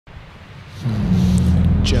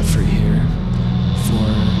Jeffrey here for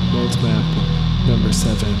World Map number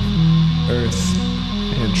 7, Earth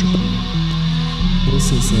Entropy.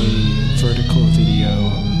 This is a vertical video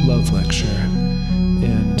love lecture,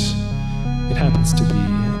 and it happens to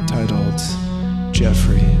be titled,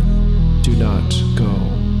 Jeffrey, Do Not Go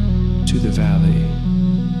to the Valley.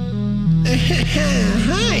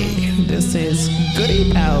 Hi, this is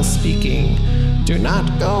Goody Pal speaking. Do not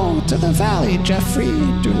go to the valley, Jeffrey.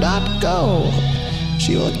 Do not go.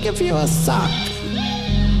 She will give you a sock.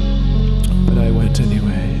 But I went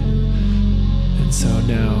anyway. And so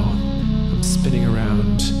now I'm spinning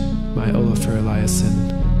around my Olafur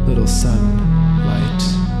Eliasson little sun light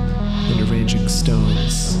and arranging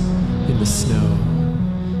stones in the snow.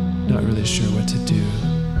 Not really sure what to do.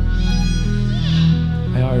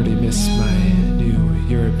 I already miss my new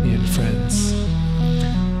European friends,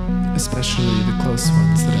 especially the close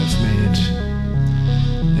ones that I've made.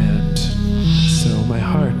 And so my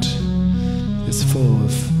heart is full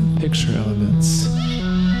of picture elements,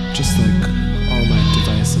 just like all my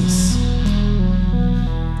devices.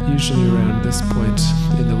 Usually around this point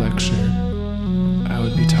in the lecture, I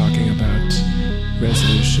would be talking about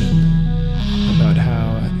resolution, about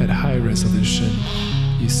how at high resolution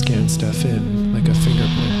you scan stuff in like a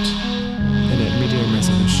fingerprint, and at medium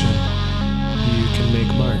resolution you can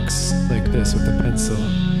make marks like this with a pencil,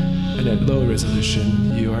 and at low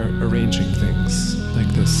resolution you are arranging things like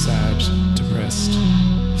this sad, depressed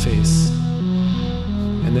face.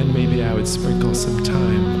 And then maybe I would sprinkle some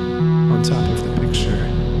time on top of the picture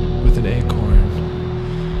with an acorn,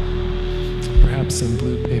 perhaps some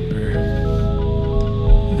blue paper,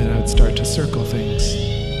 and I would start to circle things,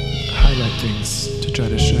 highlight things to try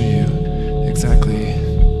to show you exactly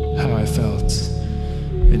how I felt,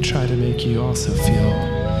 and try to make you also feel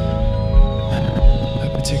a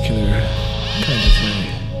particular kind of way.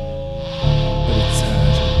 But it's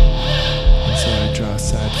sad, and so I draw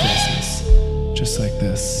sad faces, just like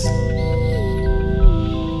this.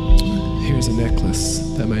 Here's a necklace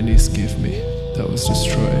that my niece gave me that was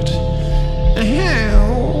destroyed.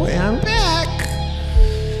 Oh, I'm back.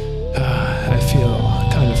 I feel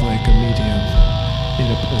kind of like a medium in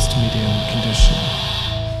a post-medium condition.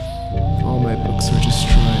 All my books were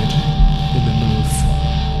destroyed in the move,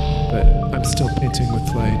 but I'm still painting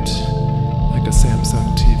with light, like a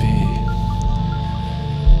Samsung TV.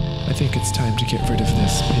 I think it's time to get rid of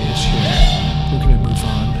this page here. We're gonna move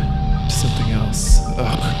on to something else.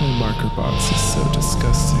 Ugh, my marker box is so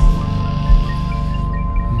disgusting.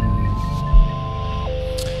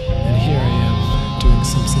 And here I am, doing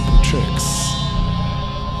some simple tricks.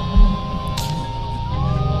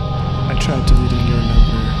 I tried deleting your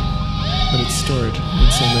number, but it's stored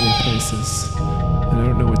in so many places, and I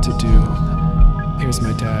don't know what to do. Here's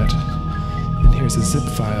my dad, and here's a zip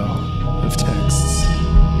file of texts.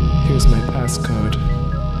 Here's my passcode.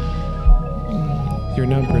 Your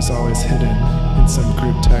number is always hidden in some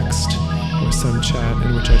group text or some chat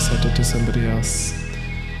in which I sent it to somebody else.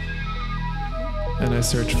 And I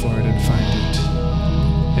search for it and find it.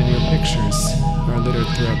 And your pictures are littered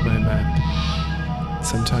throughout my map.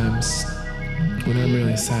 Sometimes, when I'm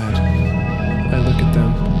really sad, I look at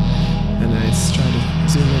them and I try to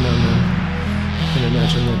zoom in on them and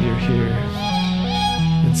imagine that you're here.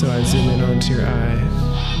 And so I zoom in onto your eye.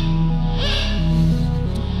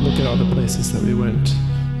 Look at all the places that we went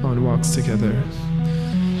on walks together.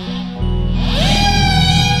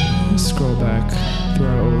 Scroll back through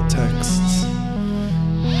our old texts.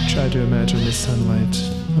 Try to imagine the sunlight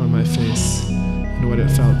on my face and what it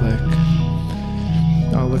felt like.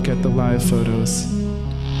 I'll look at the live photos,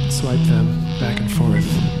 swipe them back and forth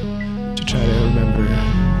to try to remember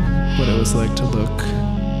what it was like to look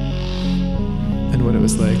and what it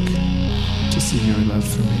was like to see your love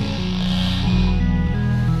for me.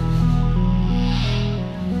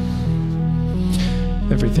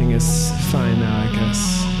 Everything is fine now, I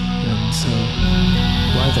guess, and so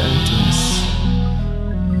why the emptiness?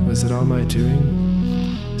 Was it all my doing?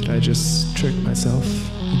 Did I just trick myself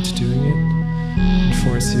into doing it and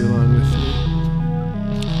force you along with me?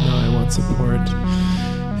 No, I want support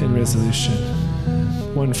and resolution.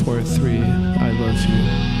 1, 4, 3, I love you.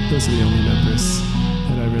 Those are the only numbers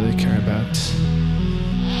that I really care about.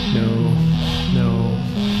 No, no,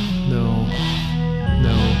 no,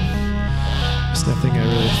 no. There's nothing I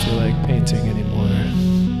really feel like painting anymore.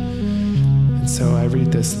 And so I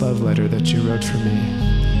read this love letter that you wrote for me,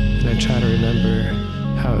 and I try to remember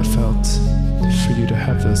how it felt for you to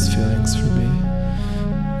have those feelings for me.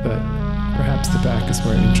 But perhaps the back is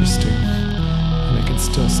more interesting, and I can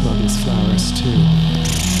still smell these flowers too.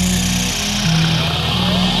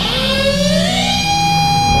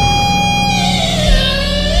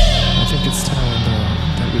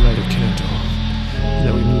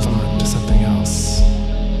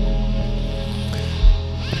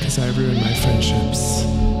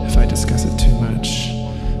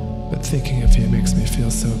 thinking of you makes me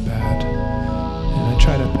feel so bad. And I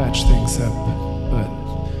try to patch things up, but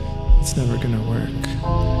it's never gonna work.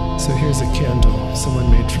 So here's a candle someone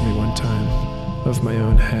made for me one time of my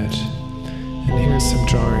own head. And here's some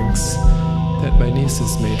drawings that my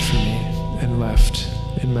nieces made for me and left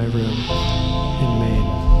in my room in Maine.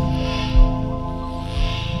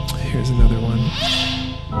 Here's another one.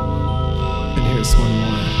 And here's one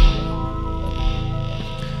more.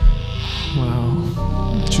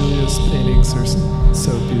 Wow. Julia's paintings are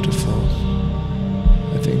so beautiful.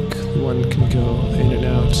 I think one can go in and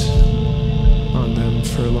out on them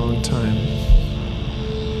for a long time.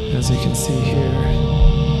 As you can see here,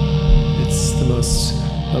 it's the most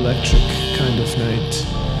electric kind of night,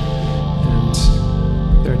 and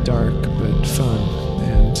they're dark but fun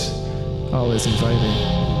and always inviting,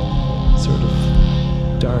 sort of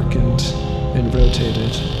darkened and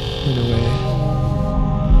rotated in a way.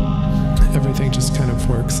 Everything just kind of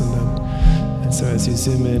works in them. And so as you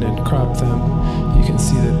zoom in and crop them, you can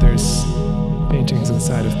see that there's paintings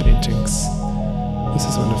inside of paintings. This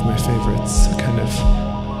is one of my favorites, a kind of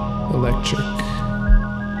electric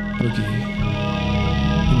boogie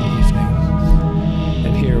in the evening.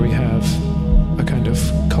 And here we have a kind of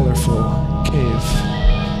colorful cave.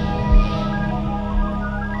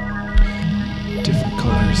 Different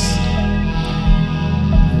colors.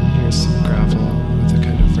 And here's some gravel with a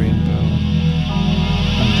kind of rainbow.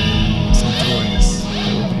 And then some toys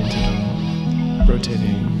that were painted on,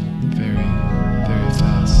 rotating very, very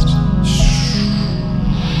fast.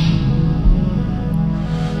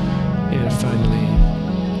 And finally,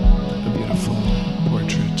 a beautiful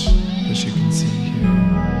portrait, as you can see here,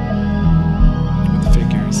 with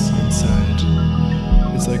figures inside.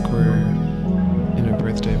 It's like we're in a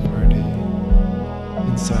birthday party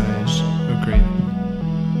inside a grape.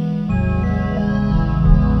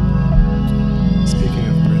 Speaking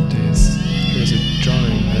of birthdays, here's a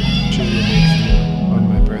drawing that Julia made for me on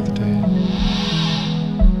my birthday.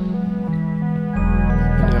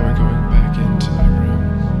 And now we're going back into my room,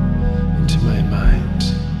 into my mind.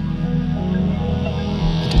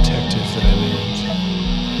 A detective that I made.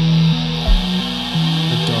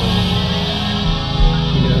 A doll.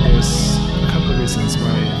 You know, there's a couple of reasons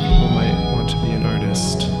why people might want to be an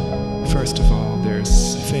artist. First of all,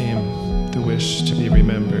 there's fame, the wish to be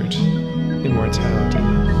remembered, immortality.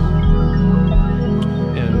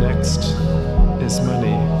 And next is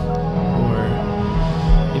money, or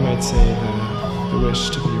you might say the wish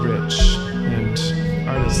to be rich. And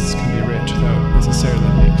artists can be rich without necessarily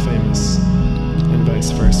being famous, and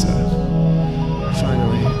vice versa.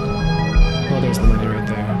 Finally, well, there's the money right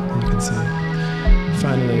there, you can see.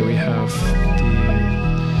 Finally, we have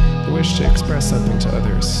the wish to express something to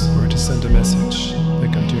others, or to send a message,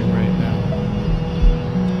 like I'm doing right now.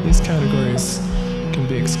 These categories can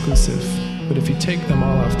be exclusive, but if you take them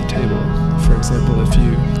all off the table, for example, if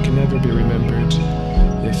you can never be remembered,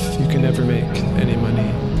 if you can never make any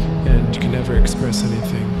money, and you can never express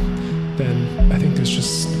anything, then I think there's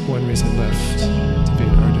just one reason left to be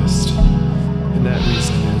an artist. And that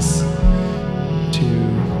reason is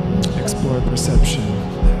to explore perception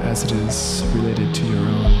as it is related to your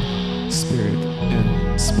own spirit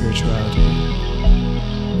and spirituality.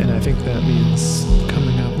 And I think that means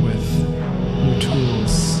coming up with new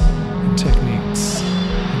tools and techniques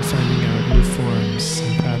and finding out new forms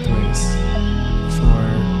and pathways for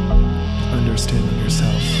understanding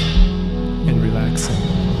yourself and relaxing.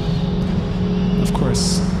 Of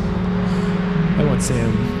course, I won't say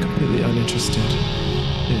I'm completely uninterested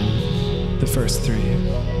in the first three,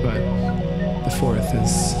 but the fourth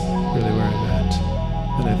is really where I'm at,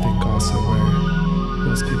 and I think also where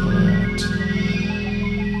most people are at.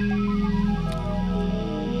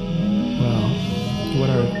 Well, what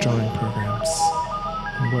are drawing programs?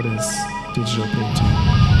 And what is digital painting?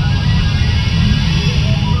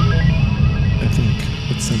 I think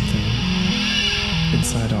it's something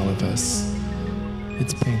inside all of us.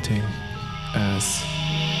 It's painting as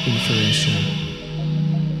information,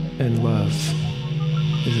 and love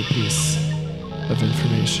is a piece of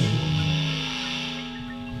information.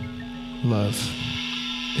 Love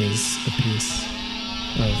is a piece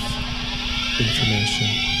of information.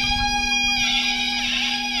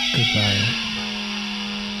 Goodbye.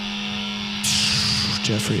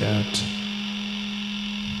 Jeffrey out.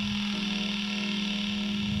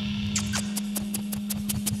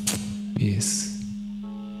 Peace.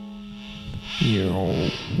 Yo,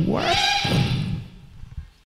 what?